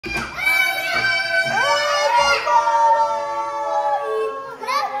Entry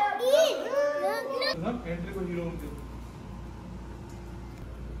को hero होते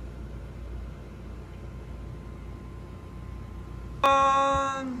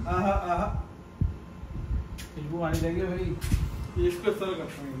खुशबू आने लगी भाई। इसको इस तरह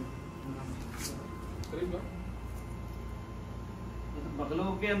करता हूँ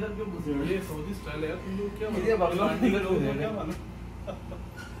बगलों के अंदर क्यों घुसे? ये सऊदी स्टाइल है यार। तुम लोग क्या ये बगलों के अंदर लोग क्या मानो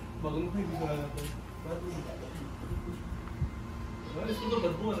बगलों में घुसा जाता है यार। इसको तो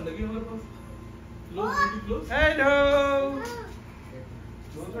बदबू आने लगी हमारे पास। Hello,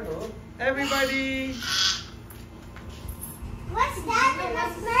 everybody. What's that in the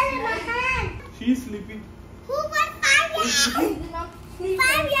smell in my hand? She's sleeping. Who was 5 years?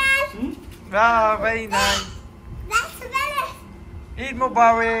 5 years. Wow, very nice. That smell is Eid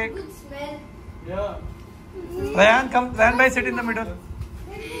Mubarak. good smell. Yeah. Ryan, come. Ryan, bhai, sit in the middle.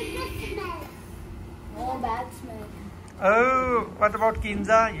 Good smell. No bad smell. Oh, what about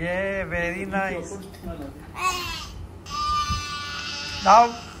Kinza? Yeah, very nice. Now,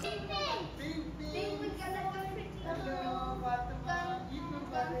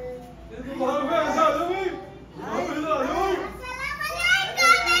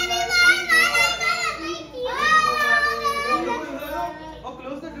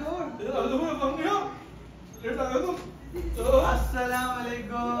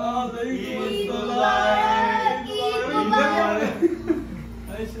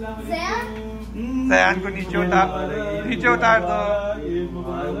 Zayan को नीचे उतार दो। ईद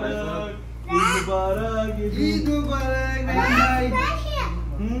मुबारक। ईद मुबारक।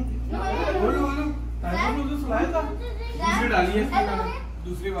 बोलो सुनाया था। दूसरी डालिए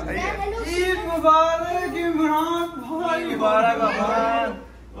दूसरी वाली। ईद मुबारक इमरान भाई। मुबारक अमान।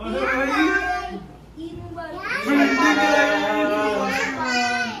 Eid Mubarak.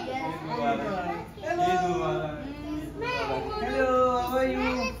 Hello, how are you?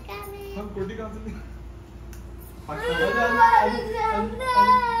 हम कोटी कहाँ से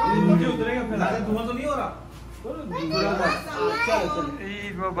मुझे उतरेगा फिर धुआं तो नहीं हो रहा।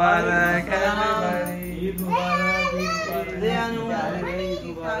 Eid Mubarak, everybody. ईद मुबारक।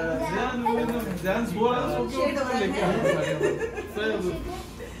 ज़यान सो रहा है। सो के ऊपर लेके आया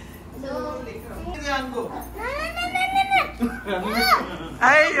ज़यान को।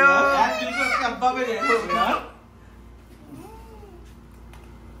 Ayo. उसके अब्बा पे देखो यार।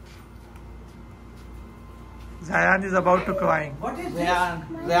 Zayan is about to crying.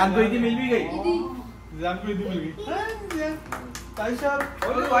 Zayan को ईदी मिल भी गई। ज़यान को ईदी मिल गई। Taisha,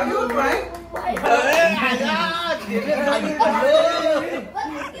 why you crying?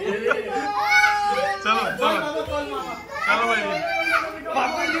 चलो चलो चलो भाई।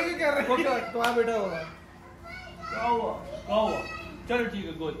 पापा ये भी कर रहे हैं। तुम्हारा बेटा होगा। क्या हुआ? चलो ठीक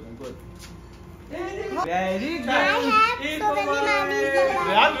है, good good. Very good. I have so many mommies.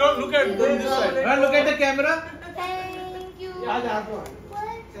 Ryan, look at this side. Ryan, look at the camera. Thank you. याद आ तो।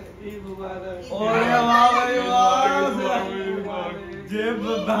 What? ईद मुबारक। ओए वाह भाई वाह। जेब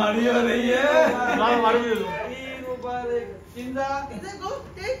भारी हो रही है। हमारे भी। ईद मुबारक। किंदा। Go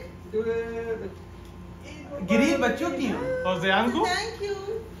take. गिरी बच्चों की। और ज़यान को। Thank you.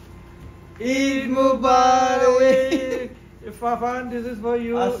 Eid Mubarak. Fafan, this is for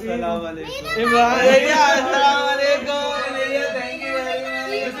you. Assalamualaikum. Imran. Assalamualaikum. Thank you very much.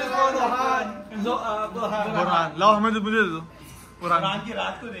 This is for Burhan. Burhan लाओ हमें तो मुझे दे दो। बुरहान की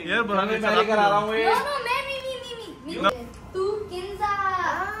रात को देंगे। यार बुरहान की पहले रात करा रहा हूँ ये। No, me. Tu Kinza.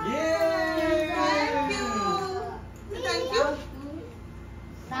 Thank you. Thank you.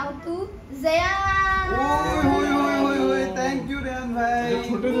 Now to Zayan. ओए thank you रैन भाई।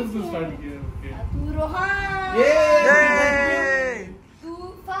 छोटे से स्टार्ट किया। To Rohan. Yay! To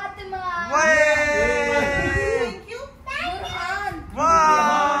Fatima. Thank you. Burhan.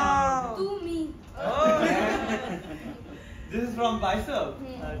 Wow! To me. This is from Baisal.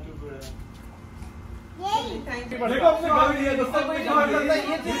 Yay. Thank you. देखो हमने गल दिया दोस्तों को ये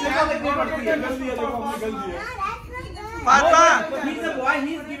चीज क्या लगती पड़ती है। गल दिया देखो हमने गल दिया। Fatma, He's a boy.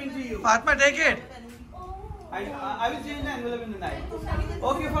 He is giving to you. Fatma, take it. I will change the envelope in the night.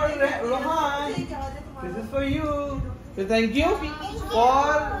 Okay, for Rohan. This is for you. So thank you for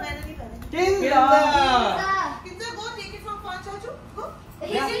Kinza. Kinza, go take it from Fan Chachu. Go.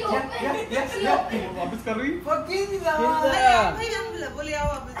 Easy open. वापस कर रही? For Kinza. बोले आओ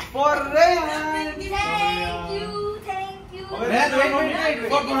वापस. For Rehan. Thank you. Wait.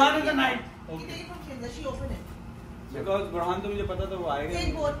 For Burhan in the night. Take it from Kinza. She open it. Because Burhan तो मुझे पता था वो आएगा।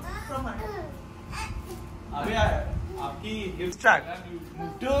 Take both from her. अभी आपकी गिफ्ट Start.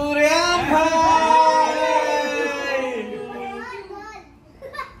 to Rehan भाई।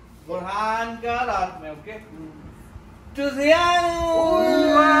 फरहान का रात में, okay? To Zianu.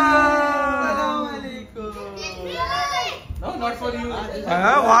 Assalamualaikum. No, not for you.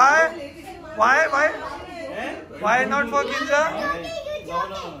 Why? Eh? Why not for Kinza? No.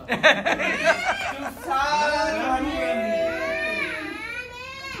 To Sarah.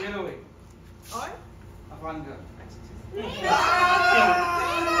 Get away. और Afan ka.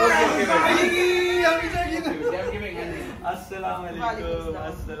 Okay, bye. Assalamualaikum.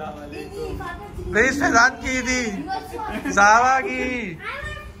 Please Faizan की थी, ज़ारा की।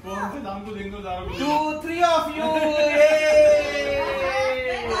 2, 3 of you.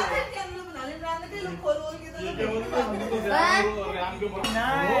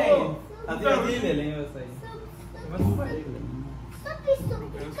 ले लेंगे बस सही।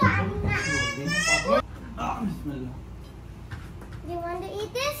 You want to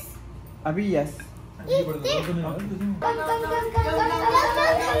eat this? अभी yes. Eat this. Come.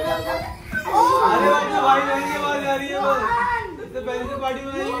 अरे भाई भाई की आवाज आ रही है बस। इससे पहले से पार्टी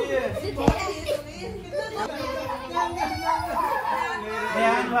बनाई हुई है।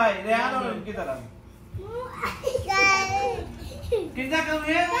 रेहान और उनकी तरफ। कितना कम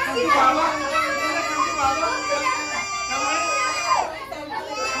है? बाबा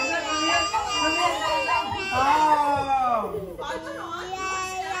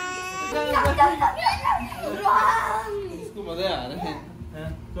इसको मजा आ रहा है।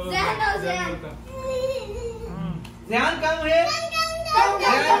 ध्यान कम है।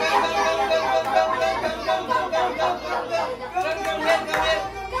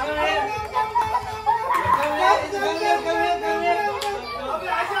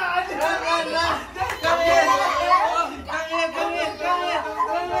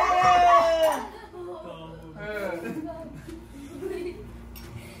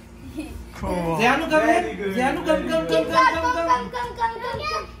 Zianu come here. Zianu come.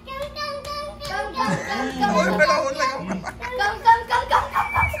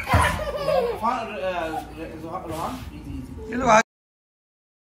 Rohan, easy.